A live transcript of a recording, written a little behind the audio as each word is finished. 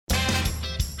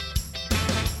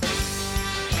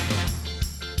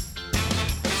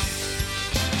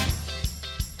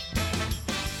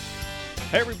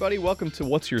Hey everybody, welcome to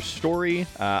What's Your Story?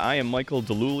 I am Michael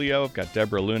DeLulio. I've got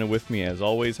Deborah Luna with me as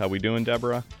always. How we doing,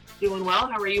 Deborah? Doing well.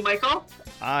 How are you, Michael?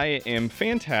 I am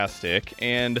fantastic,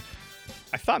 and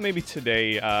I thought maybe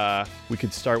today we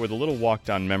could start with a little walk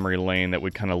down memory lane that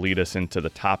would kind of lead us into the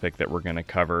topic that we're going to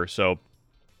cover. So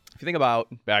if you think about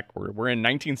back, we're in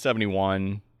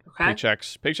 1971. Okay.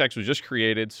 Paychex was just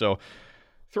created, so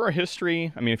through our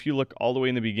history, I mean, if you look all the way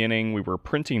in the beginning, we were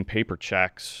printing paper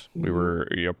checks. Mm-hmm.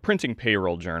 We were printing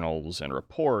payroll journals and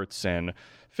reports and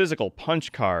physical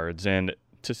punch cards. And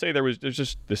to say there's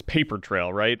just this paper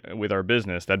trail, right, with our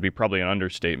business, that'd be probably an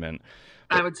understatement.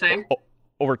 I would say.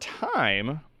 Over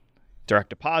time, direct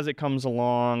deposit comes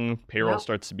along. Payroll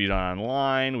starts to be done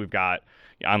online. We've got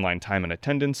online time and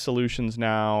attendance solutions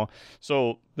now.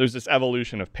 So there's this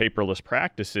evolution of paperless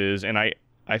practices. And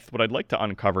what I'd like to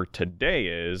uncover today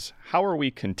is how are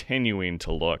we continuing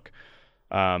to look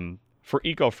for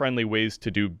eco-friendly ways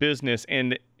to do business,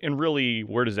 and really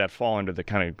where does that fall under the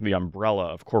kind of the umbrella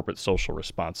of corporate social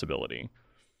responsibility?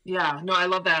 Yeah, no, I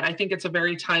love that. I think it's a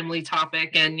very timely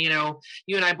topic. And, you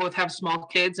and I both have small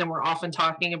kids, and we're often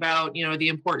talking about, the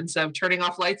importance of turning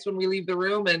off lights when we leave the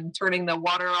room and turning the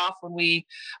water off when we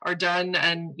are done,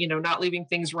 and, not leaving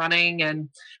things running. And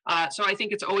so I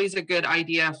think it's always a good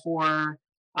idea for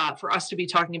us to be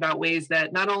talking about ways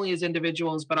that not only as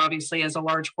individuals, but obviously as a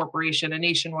large corporation, a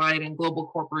nationwide and global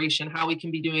corporation, how we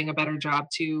can be doing a better job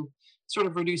to sort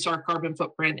of reduce our carbon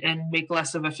footprint and make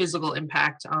less of a physical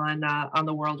impact on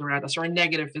the world around us, or a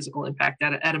negative physical impact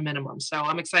at a minimum. So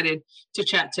I'm excited to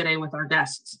chat today with our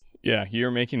guests. Yeah, you're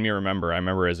making me remember. I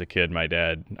remember as a kid, my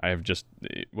dad,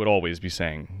 would always be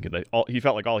saying, he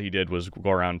felt like all he did was go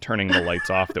around turning the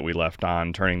lights off that we left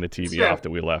on, turning the TV off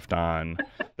that we left on.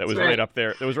 That was right up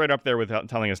there. That was right up there with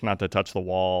telling us not to touch the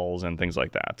walls and things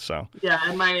like that. So yeah,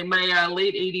 and my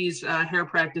late 80s hair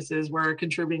practices were a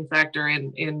contributing factor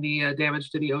in the damage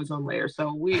to the ozone layer.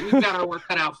 So we've got our work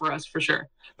cut out for us for sure.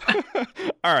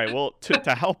 All right. Well,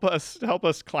 to help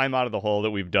us climb out of the hole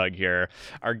that we've dug here,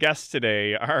 our guests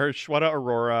today are Shweta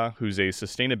Arora, who's a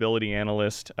sustainability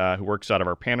analyst who works out of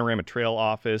our Panorama Trail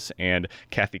office, and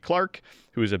Kathy Clark,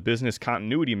 who is a business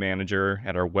continuity manager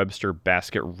at our Webster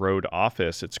Basket Road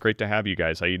office. It's great to have you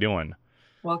guys. How you doing?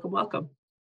 Welcome, welcome.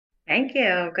 Thank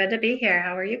you. Good to be here.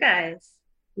 How are you guys?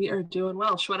 We are doing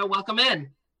well. Shweta, welcome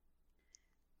in.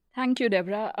 Thank you,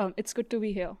 Deborah. It's good to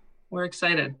be here. We're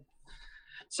excited.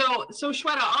 So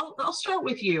Shweta, I'll start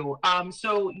with you.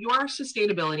 So you're a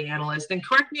sustainability analyst, and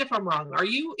correct me if I'm wrong.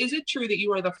 Is it true that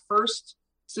you are the first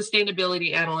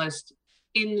sustainability analyst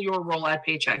in your role at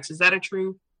Paychex? Is that a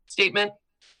true statement?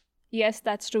 Yes,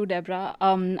 that's true, Deborah.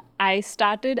 I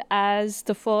started as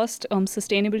the first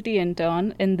sustainability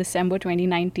intern in December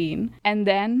 2019. And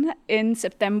then in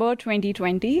September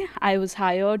 2020, I was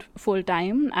hired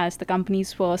full-time as the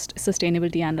company's first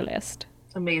sustainability analyst.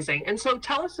 Amazing. And so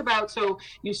tell us so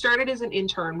you started as an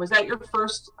intern. Was that your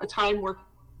first time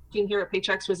working here at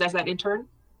Paychex? Was as that intern?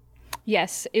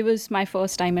 Yes, it was my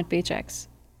first time at Paychex.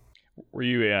 Were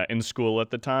you in school at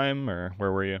the time, or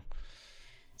where were you?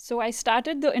 So I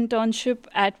started the internship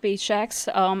at Paychex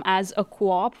as a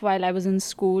co-op while I was in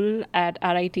school at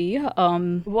RIT,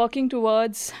 working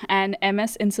towards an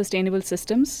MS in sustainable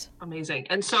systems. Amazing.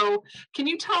 And so can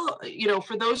you tell,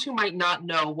 for those who might not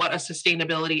know what a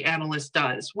sustainability analyst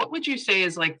does, what would you say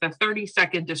is like the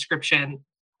 30-second description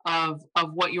of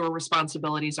what your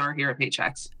responsibilities are here at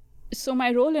Paychex? So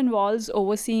my role involves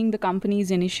overseeing the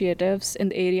company's initiatives in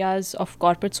the areas of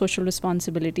corporate social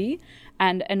responsibility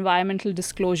and environmental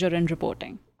disclosure and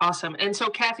reporting. Awesome. And so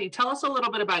Kathy, tell us a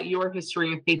little bit about your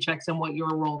history with Paychex and what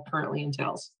your role currently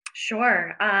entails.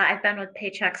 Sure. I've been with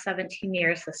Paychex 17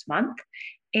 years this month,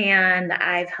 and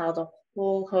I've held a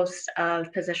whole host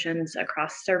of positions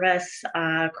across service,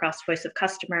 across voice of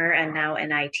customer, and now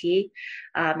in IT.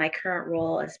 My current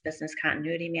role as business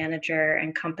continuity manager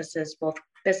encompasses both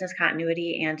business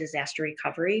continuity and disaster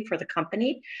recovery for the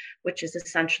company, which is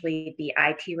essentially the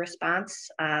IT response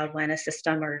when a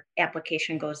system or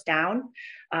application goes down,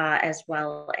 as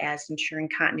well as ensuring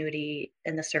continuity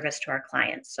in the service to our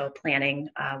clients. So planning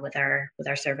with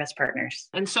our service partners.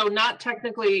 And so not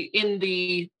technically in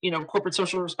the corporate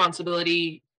social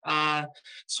responsibility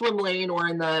swim lane or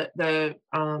in the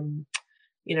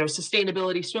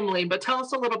sustainability swim lane, but tell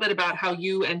us a little bit about how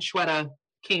you and Shweta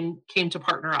came to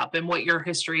partner up and what your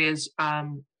history is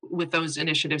with those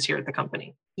initiatives here at the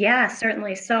company. Yeah,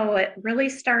 certainly. So it really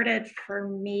started for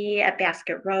me at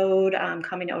Basket Road,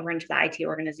 coming over into the IT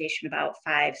organization about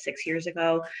 5-6 years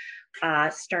ago.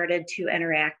 Started to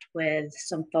interact with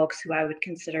some folks who I would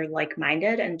consider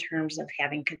like-minded in terms of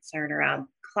having concern around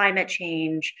climate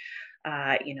change,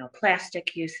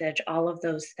 plastic usage, all of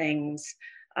those things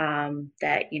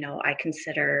that, I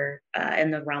consider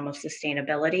in the realm of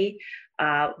sustainability.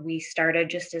 We started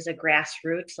just as a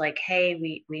grassroots, like, hey,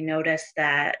 we noticed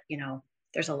that,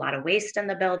 there's a lot of waste in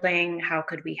the building. How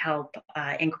could we help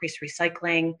increase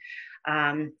recycling?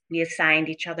 We assigned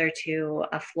each other to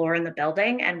a floor in the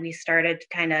building, and we started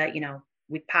kind of,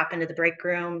 we'd pop into the break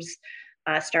rooms,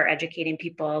 start educating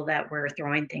people that were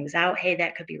throwing things out. Hey,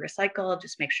 that could be recycled.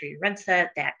 Just make sure you rinse it.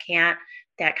 That can't.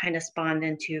 That kind of spawned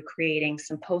into creating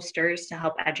some posters to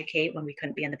help educate when we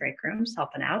couldn't be in the break rooms,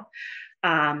 helping out.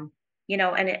 And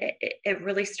it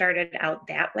really started out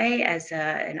that way as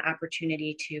an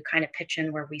opportunity to kind of pitch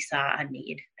in where we saw a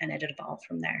need, and it evolved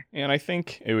from there. And I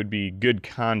think it would be good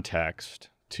context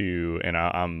to, and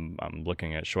I'm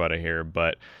looking at Shweta here,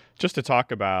 but just to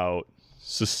talk about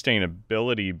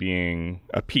sustainability being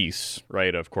a piece,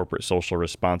 right, of corporate social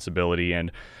responsibility.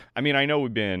 And I mean, I know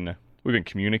we've been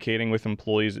communicating with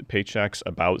employees at Paychex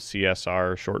about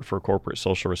CSR, short for corporate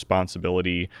social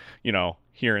responsibility,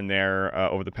 here and there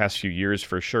over the past few years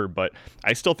for sure. But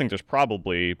I still think there's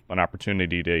probably an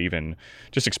opportunity to even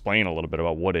just explain a little bit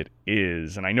about what it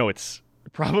is. And I know it's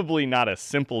probably not a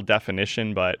simple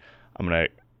definition, but I'm going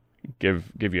to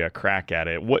give you a crack at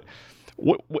it. What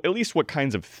at least what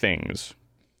kinds of things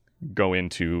go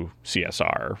into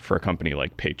CSR for a company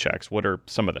like Paychex? What are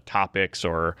some of the topics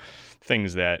or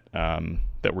things that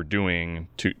that we're doing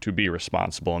to be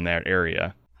responsible in that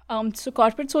area? So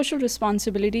corporate social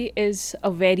responsibility is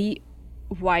a very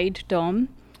wide term,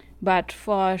 but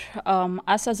for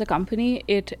us as a company,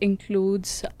 it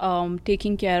includes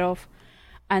taking care of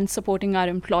and supporting our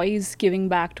employees, giving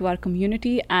back to our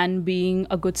community, and being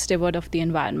a good steward of the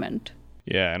environment.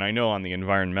 Yeah, and I know on the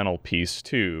environmental piece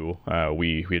too,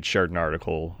 we had shared an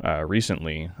article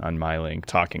recently on MyLink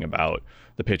talking about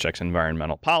the Paychex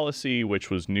environmental policy,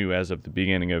 which was new as of the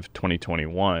beginning of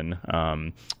 2021.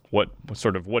 What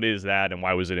is that, and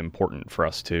why was it important for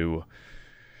us to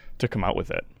come out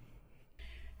with it?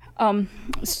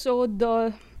 So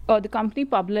the company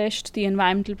published the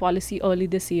environmental policy early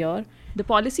this year. The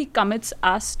policy commits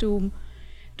us to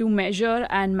measure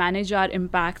and manage our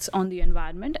impacts on the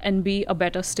environment and be a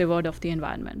better steward of the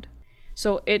environment.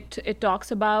 So it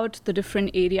talks about the different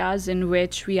areas in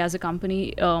which we as a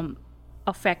company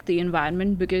affect the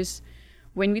environment, because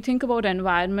when we think about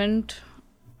environment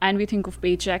and we think of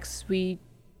Paychex,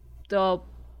 the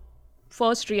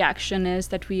first reaction is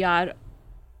that we are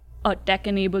a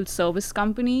tech-enabled service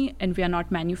company and we are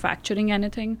not manufacturing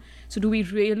anything. So do we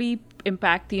really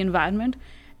impact the environment?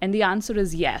 And the answer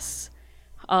is yes.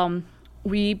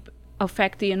 We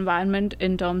affect the environment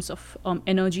in terms of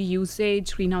energy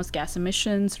usage, greenhouse gas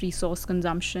emissions, resource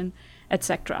consumption,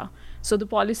 etc. So the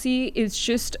policy is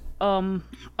just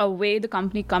a way the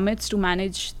company commits to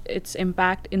manage its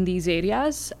impact in these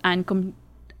areas and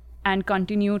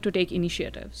continue to take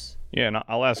initiatives. Yeah, and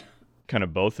I'll ask kind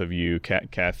of both of you,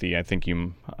 Kathy. I think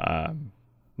you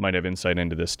might have insight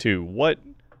into this too. What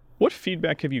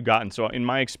feedback have you gotten? So in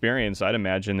my experience, I'd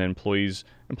imagine that employees,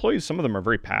 some of them are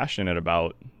very passionate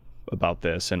about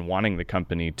this and wanting the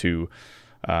company to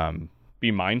be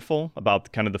mindful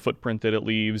about kind of the footprint that it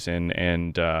leaves and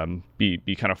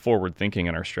be kind of forward thinking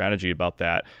in our strategy about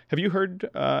that. Have you heard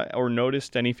or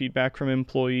noticed any feedback from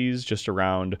employees just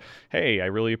around, hey, I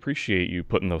really appreciate you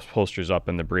putting those posters up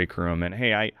in the break room, and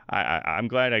hey, I'm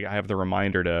glad I have the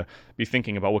reminder to be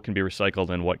thinking about what can be recycled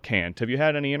and what can't. Have you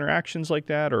had any interactions like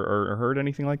that or heard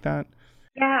anything like that?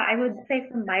 Yeah, I would say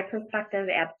from my perspective,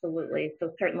 absolutely.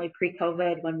 So certainly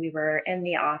pre-COVID, when we were in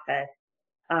the office,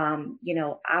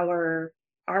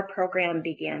 our program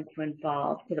began to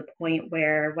evolve to the point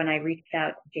where when I reached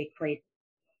out to Jake Place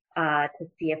to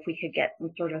see if we could get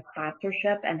some sort of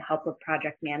sponsorship and help with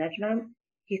project management,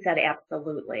 he said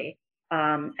absolutely.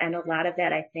 And a lot of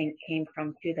that, I think, came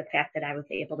from the fact that I was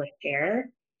able to share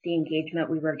the engagement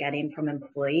we were getting from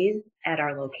employees at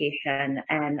our location,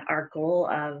 and our goal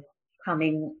of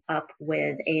coming up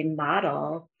with a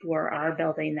model for our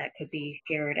building that could be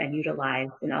shared and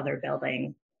utilized in other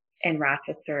buildings in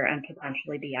Rochester and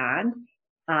potentially beyond.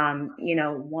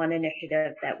 One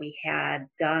initiative that we had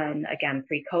done, again,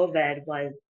 pre-COVID,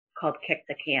 was called Kick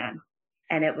the Can.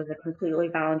 And it was a completely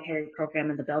voluntary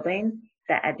program in the building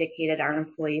that educated our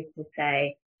employees to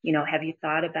say, have you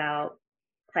thought about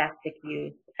plastic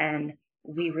use? And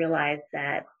we realized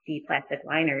that the plastic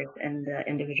liners in the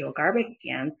individual garbage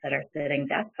cans that are sitting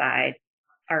desk side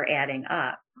are adding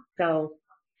up. So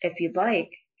if you'd like,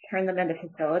 turn them into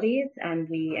facilities, and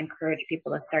we encourage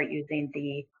people to start using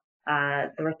the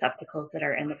receptacles that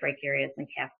are in the break areas and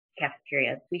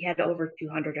cafeterias. We had over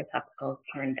 200 receptacles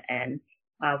turned in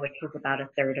which was about a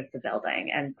third of the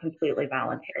building and completely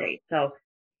voluntary. So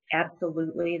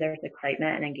absolutely, there's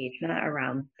excitement and engagement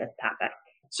around this topic.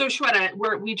 So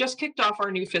Shweta, we just kicked off our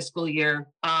new fiscal year.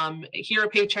 Here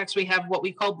at Paychex, we have what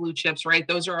we call blue chips, right?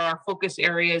 Those are our focus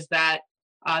areas that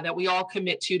we all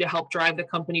commit to help drive the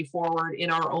company forward in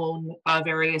our own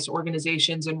various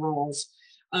organizations and roles.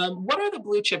 What are the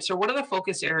blue chips, or what are the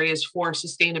focus areas for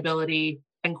sustainability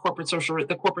and corporate social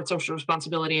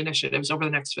responsibility initiatives over the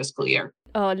next fiscal year?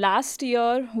 Last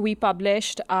year, we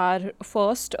published our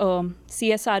first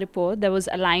CSR report that was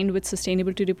aligned with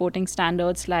sustainability reporting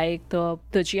standards like the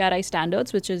GRI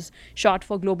standards, which is short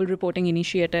for Global Reporting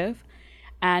Initiative,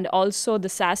 and also the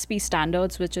SASB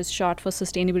standards, which is short for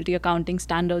Sustainability Accounting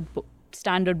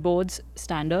Standard Board's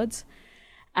standards.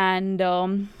 And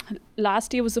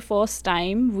last year was the first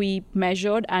time we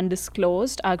measured and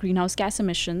disclosed our greenhouse gas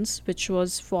emissions, which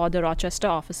was for the Rochester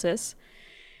offices.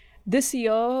 This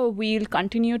year, we'll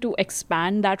continue to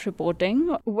expand that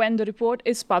reporting when the report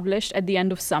is published at the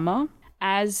end of summer.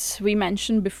 As we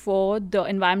mentioned before, the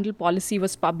environmental policy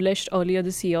was published earlier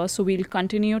this year, so we'll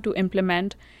continue to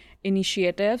implement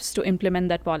initiatives to implement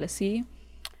that policy.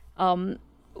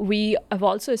 We have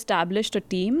also established a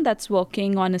team that's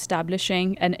working on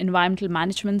establishing an environmental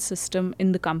management system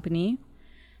in the company.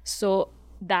 So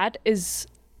that is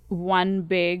one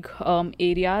big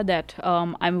area that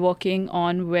I'm working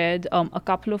on with a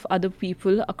couple of other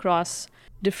people across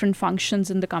different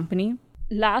functions in the company.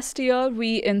 Last year,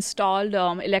 we installed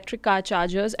electric car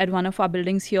chargers at one of our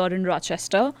buildings here in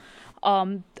Rochester.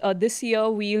 This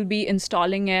year, we'll be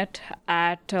installing it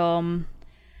at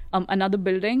another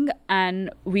building, and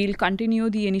we'll continue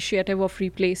the initiative of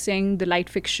replacing the light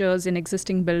fixtures in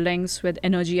existing buildings with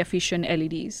energy efficient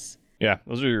LEDs. Yeah,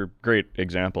 those are great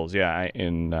examples. Yeah,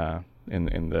 in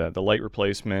the light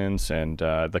replacements and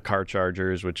the car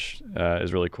chargers, which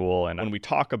is really cool. And when we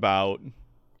talk about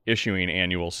issuing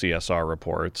annual CSR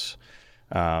reports,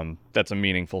 that's a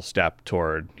meaningful step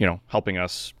toward helping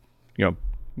us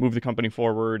move the company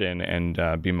forward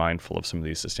and be mindful of some of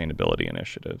these sustainability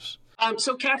initiatives.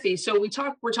 So Kathy,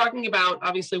 we're talking about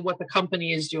obviously what the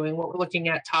company is doing, what we're looking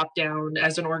at top down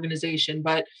as an organization.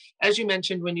 But as you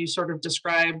mentioned, when you sort of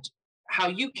described how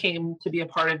you came to be a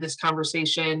part of this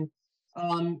conversation,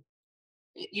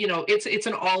 it's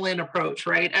an all-in approach,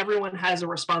 right? Everyone has a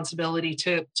responsibility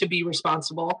to be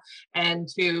responsible and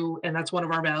that's one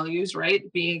of our values,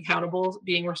 right? Being accountable,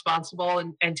 being responsible,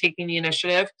 and taking the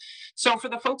initiative. So for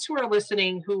the folks who are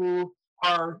listening who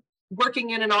are working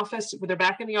in an office, they're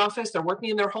back in the office, they're working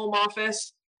in their home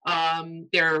office,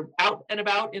 they're out and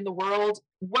about in the world,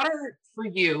 what are for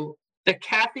you the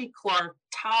Kathy Clark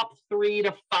top 3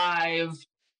 to 5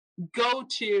 go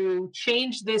to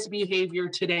change this behavior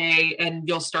today and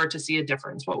you'll start to see a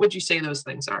difference? What would you say those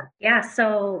things are? Yeah,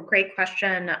 so great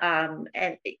question. And,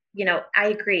 I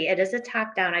agree. It is a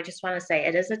top down. I just want to say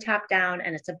it is a top down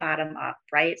and it's a bottom up,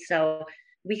 right? So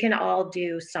we can all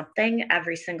do something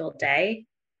every single day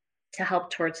to help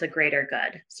towards the greater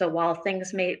good. So while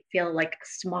things may feel like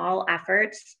small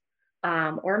efforts,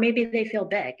 or maybe they feel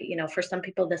big, for some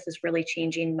people, this is really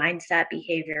changing mindset,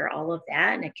 behavior, all of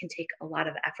that, and it can take a lot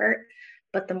of effort.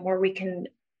 But the more we can,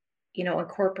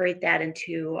 incorporate that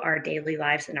into our daily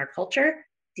lives and our culture,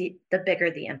 the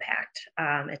bigger the impact.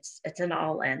 It's an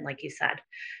all in, like you said.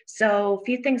 So a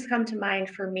few things come to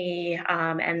mind for me,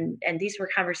 and these were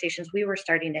conversations we were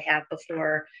starting to have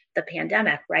before the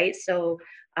pandemic, right? So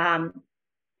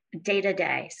day to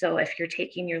day. So if you're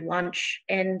taking your lunch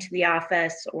into the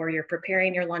office or you're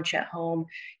preparing your lunch at home,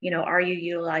 are you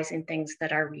utilizing things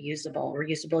that are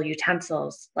reusable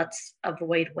utensils? Let's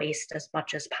avoid waste as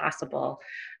much as possible.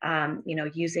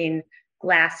 Using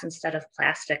glass instead of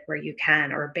plastic where you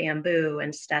can, or bamboo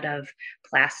instead of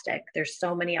plastic. There's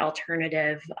so many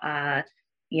alternative,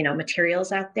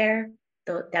 materials out there.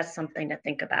 That's something to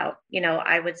think about.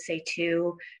 I would say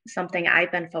too, something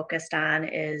I've been focused on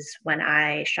is when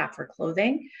I shop for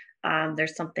clothing,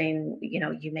 there's something,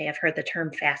 you may have heard the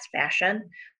term fast fashion,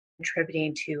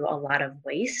 contributing to a lot of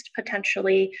waste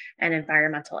potentially and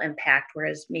environmental impact.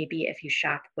 Whereas maybe if you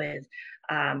shop with,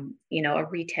 a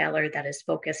retailer that is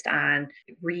focused on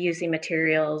reusing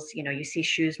materials, you see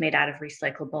shoes made out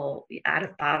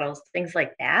of bottles, things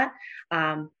like that.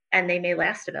 And they may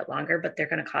last a bit longer, but they're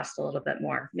going to cost a little bit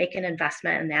more. Make an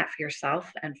investment in that for yourself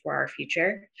and for our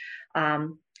future.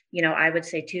 I would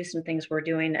say too, some things we're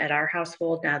doing at our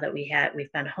household now that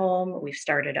we've been home, we've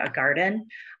started a garden.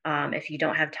 If you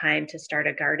don't have time to start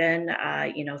a garden,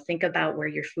 think about where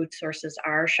your food sources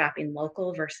are, shopping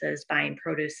local versus buying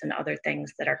produce and other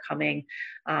things that are coming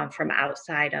from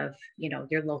outside of,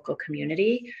 your local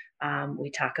community. We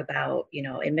talk about,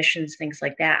 emissions, things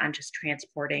like that, on just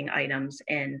transporting items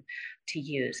in to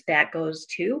use. That goes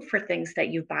too for things that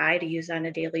you buy to use on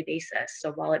a daily basis.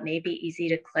 So while it may be easy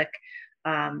to click,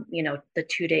 the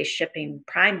 2-day shipping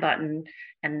Prime button,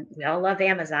 and we all love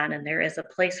Amazon and there is a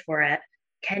place for it,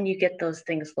 can you get those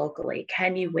things locally?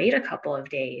 Can you wait a couple of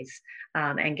days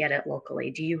and get it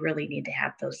locally? Do you really need to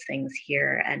have those things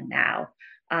here and now?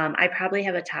 I probably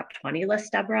have a top 20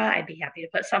 list, Deborah. I'd be happy to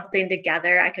put something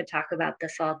together. I could talk about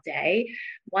this all day.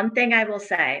 One thing I will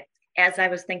say, as I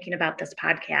was thinking about this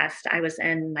podcast, I was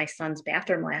in my son's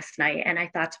bathroom last night and I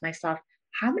thought to myself,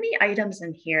 how many items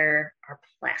in here are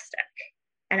plastic?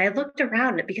 And I looked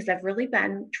around because I've really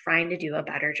been trying to do a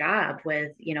better job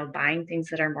with, buying things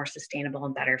that are more sustainable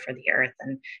and better for the earth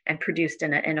and produced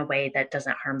in a way that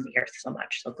doesn't harm the earth so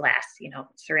much. So glass,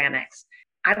 ceramics.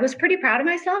 I was pretty proud of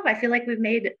myself. I feel like we've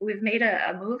made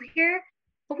a move here,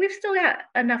 but we've still got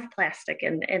enough plastic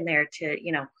in there to,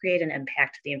 create an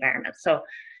impact to the environment. So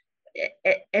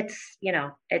it's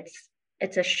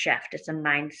a shift. It's a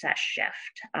mindset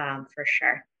shift for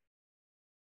sure.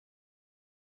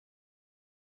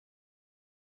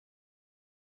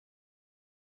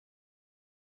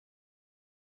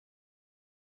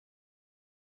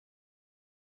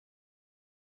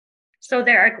 So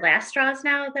there are glass straws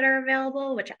now that are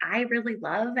available, which I really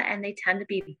love, and they tend to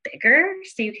be bigger,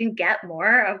 so you can get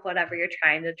more of whatever you're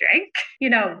trying to drink,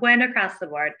 win across the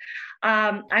board.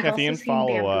 I've Kathy, also seen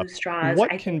bamboo straws. What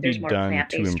I can think be there's more done to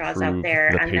plant-based straws out improve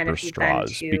there. the And then paper if you've been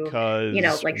straws? to,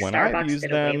 Because like when I've Starbucks used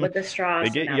did away them, with the straws, they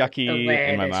so get now the yucky lid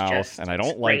in my is mouth, and I it's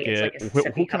don't like great. It's like it. a Who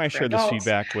sippy can cup I for share this adults.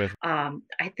 feedback with? I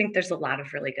think there's a lot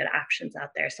of really good options out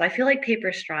there. So I feel like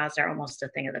paper straws are almost a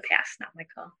thing of the past now,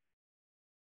 Michael.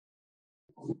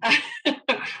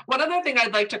 One other thing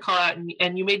I'd like to call out,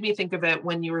 and you made me think of it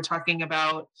when you were talking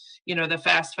about, the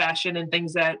fast fashion and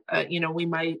things that, we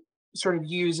might sort of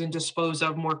use and dispose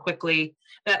of more quickly,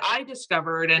 that I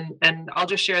discovered, and I'll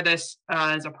just share this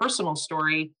as a personal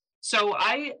story. So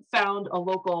I found a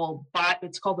local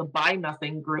it's called the Buy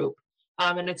Nothing group.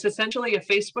 And it's essentially a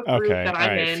Facebook group Okay, that all I'm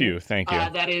right, in phew, thank you.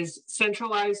 that is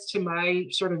centralized to my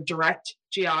sort of direct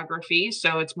geography.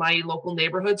 So it's my local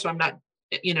neighborhood. So I'm not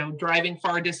driving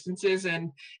far distances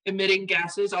and emitting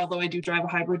gases, although I do drive a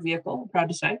hybrid vehicle, I'm proud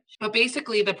to say. But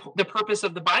basically the purpose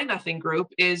of the Buy Nothing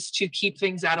group is to keep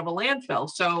things out of a landfill.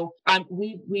 So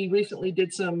we recently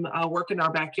did some work in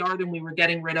our backyard, and we were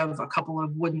getting rid of a couple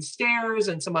of wooden stairs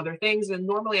and some other things. And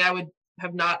normally I would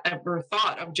have not ever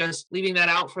thought of just leaving that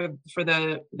out for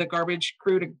the garbage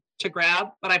crew to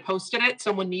grab, but I posted it.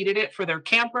 Someone needed it for their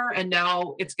camper, and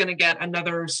now it's going to get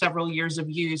another several years of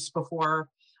use before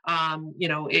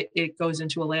it goes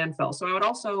into a landfill. So I would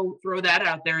also throw that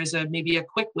out there as maybe a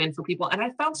quick win for people. And I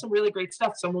found some really great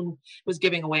stuff. Someone was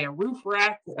giving away a roof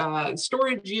rack,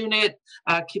 storage unit.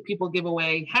 People give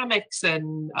away hammocks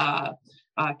and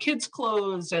kids'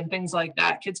 clothes and things like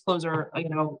that. Kids' clothes are,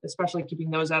 especially keeping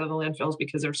those out of the landfills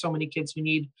because there's so many kids who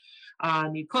need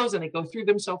clothes and they go through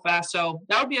them so fast. So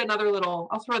that would be another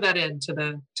I'll throw that into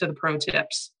the pro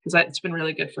tips because it's been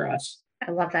really good for us. I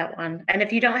love that one. And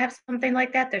if you don't have something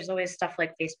like that, there's always stuff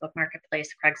like Facebook Marketplace,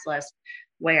 Craigslist,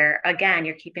 where again,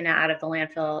 you're keeping it out of the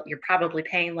landfill. You're probably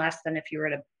paying less than if you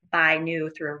were to buy new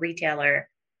through a retailer.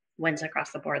 Wins across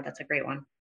the board. That's a great one.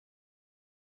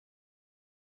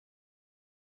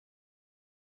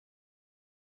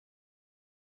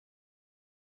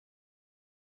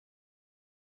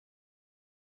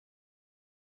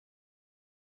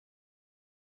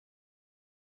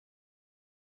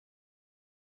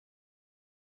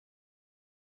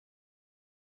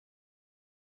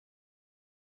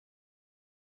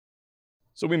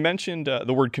 So we mentioned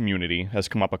the word community has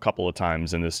come up a couple of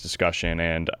times in this discussion,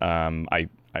 and I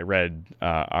read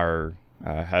our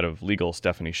head of legal,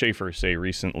 Stephanie Schaefer, say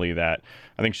recently that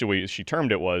I think she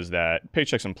termed it was that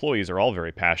Paychex employees are all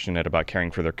very passionate about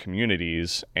caring for their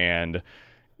communities, and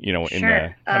in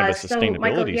the kind of a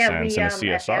sustainability sense and a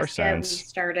CSR sense, we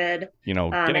started,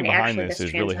 getting behind this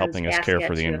is really helping us care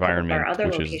for the environment,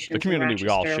 which is the community we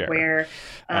all share. Where,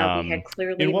 we had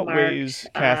clearly in what marked, ways,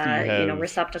 Kathy,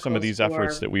 have some of these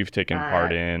efforts that we've taken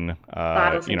part in,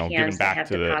 given back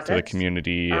to the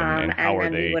community, and how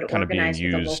are they kind of being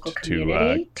used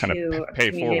to kind of pay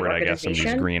forward, I guess, some of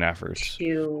these green efforts?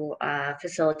 To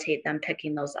facilitate them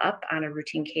picking those up on a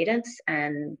routine cadence,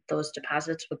 and those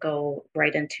deposits would go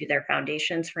right into into their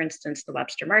foundations, for instance, the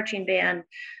Webster Marching Band.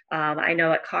 I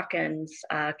know at Calkins,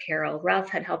 Carol Ralph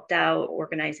had helped out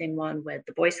organizing one with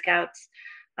the Boy Scouts.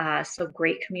 So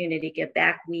great community give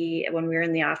back. When we were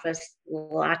in the office,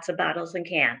 lots of bottles and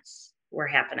cans were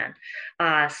happening.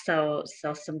 So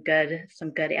some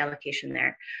good allocation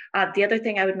there. The other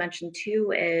thing I would mention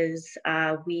too is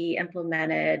we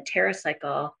implemented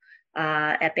TerraCycle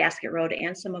at Basket Road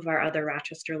and some of our other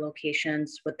Rochester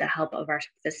locations with the help of our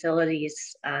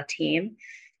facilities team.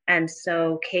 And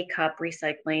so K-Cup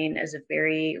recycling is a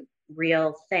very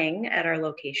real thing at our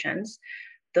locations.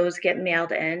 Those get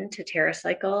mailed in to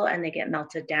TerraCycle and they get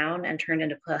melted down and turned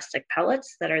into plastic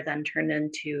pellets that are then turned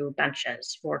into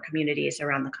benches for communities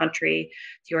around the country.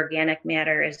 The organic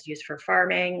matter is used for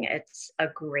farming. It's a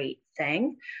great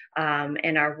thing.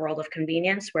 In our world of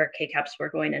convenience where K-Cups were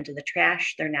going into the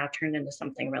trash, they're now turned into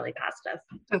something really positive.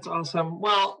 That's awesome.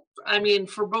 Well, I mean,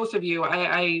 for both of you,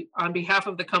 I on behalf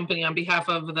of the company, on behalf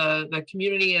of the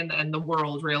community and the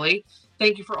world, really,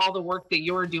 thank you for all the work that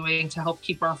you're doing to help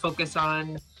keep our focus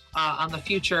on the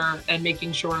future and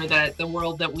making sure that the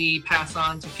world that we pass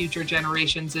on to future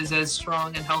generations is as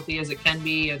strong and healthy as it can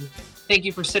be. And thank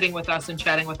you for sitting with us and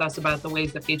chatting with us about the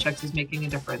ways that Paychex is making a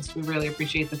difference. We really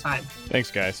appreciate the time. Thanks,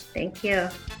 guys. Thank you.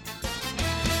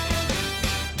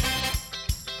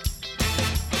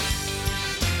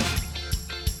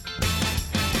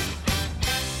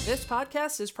 This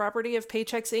podcast is property of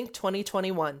Paychex Inc.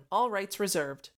 2021. All rights reserved.